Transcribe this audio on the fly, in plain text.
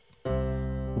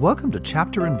Welcome to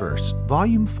Chapter and Verse,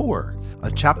 Volume 4,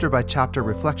 a chapter-by-chapter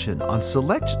reflection on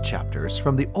select chapters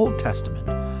from the Old Testament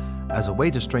as a way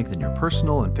to strengthen your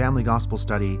personal and family gospel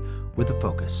study with a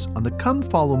focus on the Come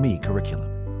Follow Me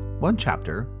curriculum. One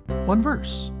chapter, one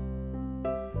verse.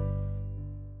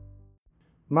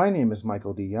 My name is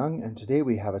Michael D. Young, and today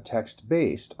we have a text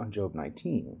based on Job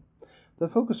 19. The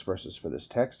focus verses for this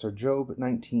text are Job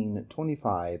 19,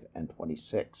 25 and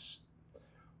 26.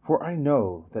 For I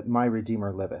know that my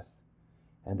Redeemer liveth,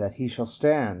 and that he shall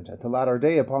stand at the latter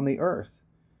day upon the earth.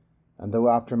 And though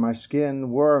after my skin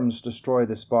worms destroy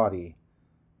this body,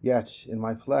 yet in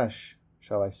my flesh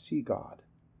shall I see God.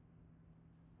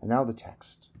 And now the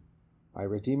text. My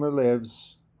Redeemer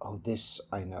lives, oh this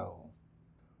I know.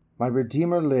 My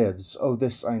Redeemer lives, oh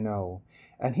this I know,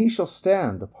 and he shall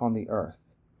stand upon the earth.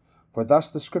 For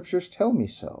thus the Scriptures tell me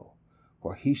so,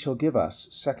 for he shall give us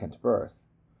second birth.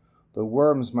 The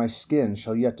worms my skin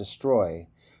shall yet destroy,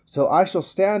 still I shall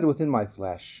stand within my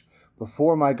flesh,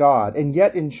 before my God, and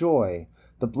yet enjoy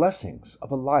the blessings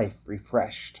of a life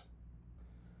refreshed.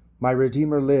 My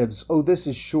Redeemer lives, oh this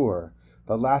is sure,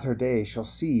 the latter day shall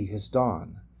see his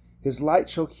dawn. His light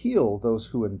shall heal those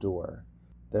who endure,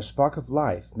 their spark of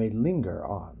life may linger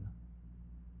on.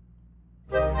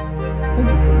 Thank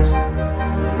you for listening.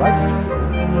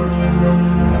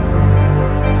 Like